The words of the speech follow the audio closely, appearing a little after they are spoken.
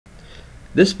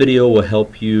This video will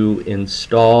help you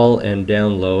install and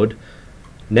download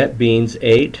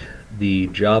NetBeans8, the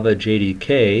Java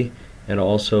JDK, and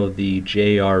also the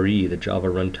JRE, the Java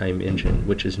Runtime Engine,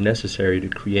 which is necessary to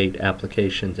create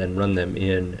applications and run them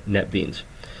in NetBeans.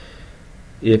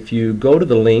 If you go to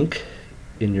the link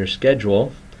in your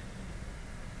schedule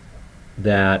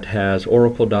that has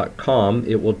oracle.com,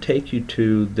 it will take you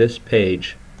to this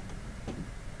page.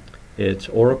 It's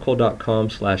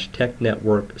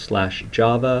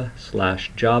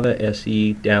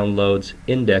oracle.com/technetwork/java/java.se downloads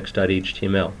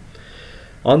index.html.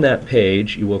 On that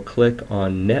page, you will click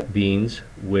on NetBeans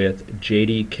with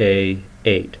JDK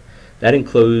 8. That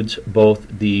includes both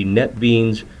the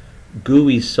NetBeans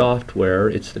GUI software.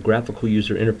 It's the graphical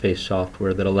user interface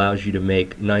software that allows you to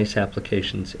make nice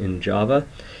applications in Java,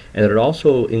 and it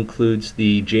also includes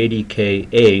the JDK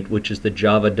 8, which is the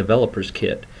Java Developers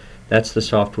Kit. That's the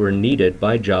software needed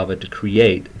by Java to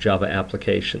create Java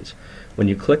applications. When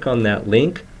you click on that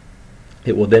link,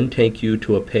 it will then take you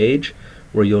to a page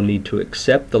where you'll need to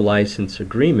accept the license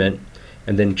agreement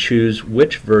and then choose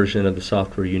which version of the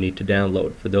software you need to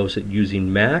download. For those that are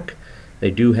using Mac,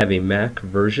 they do have a Mac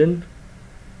version.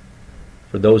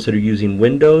 For those that are using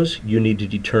Windows, you need to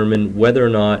determine whether or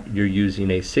not you're using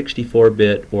a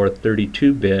 64-bit or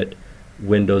 32-bit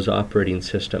Windows operating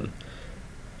system.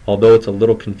 Although it's a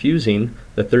little confusing,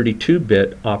 the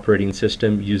 32-bit operating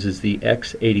system uses the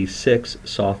x86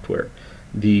 software.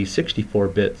 The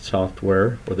 64-bit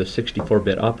software, or the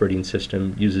 64-bit operating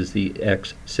system, uses the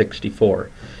x64.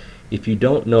 If you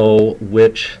don't know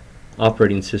which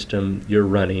operating system you're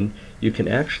running, you can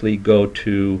actually go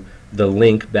to the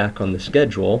link back on the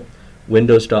schedule,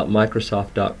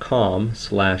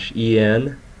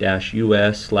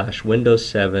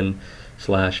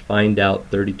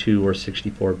 windows.microsoft.com/en-us/windows7/findout32 or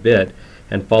 64-bit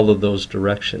and follow those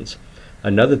directions.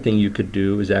 Another thing you could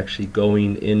do is actually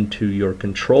going into your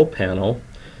control panel,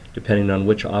 depending on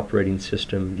which operating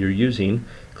system you're using,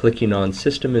 clicking on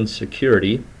System and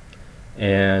Security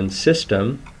and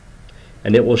System,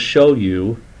 and it will show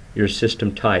you your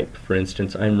system type. For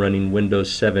instance, I'm running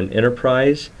Windows 7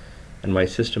 Enterprise and my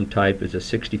system type is a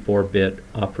 64-bit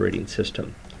operating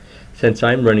system. Since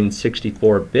I'm running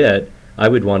 64-bit, I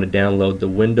would want to download the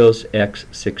Windows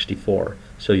x64.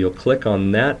 So you'll click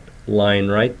on that line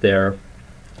right there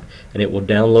and it will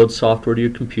download software to your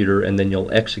computer, and then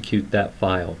you'll execute that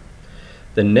file.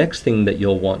 The next thing that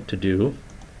you'll want to do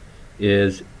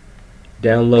is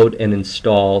download and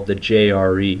install the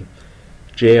JRE.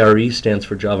 JRE stands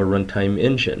for Java Runtime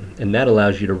Engine, and that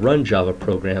allows you to run Java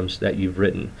programs that you've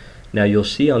written. Now you'll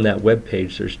see on that web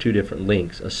page there's two different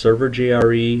links, a server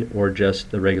JRE or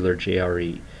just the regular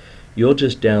JRE. You'll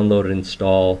just download and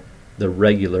install the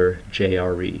regular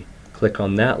JRE. Click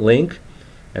on that link,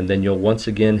 and then you'll once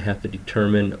again have to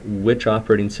determine which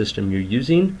operating system you're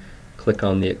using. Click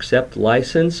on the Accept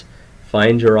License,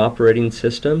 find your operating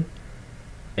system,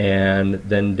 and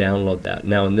then download that.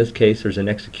 Now in this case there's an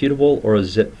executable or a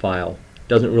zip file.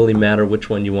 Doesn't really matter which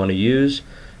one you want to use.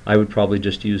 I would probably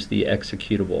just use the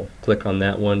executable. Click on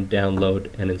that one, download,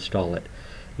 and install it.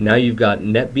 Now you've got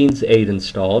NetBeans8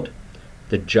 installed,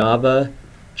 the Java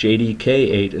JDK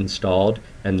 8 installed,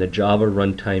 and the Java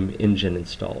Runtime Engine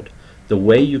installed. The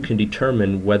way you can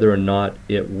determine whether or not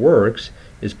it works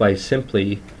is by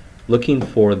simply looking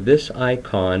for this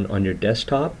icon on your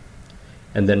desktop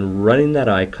and then running that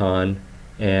icon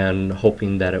and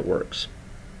hoping that it works.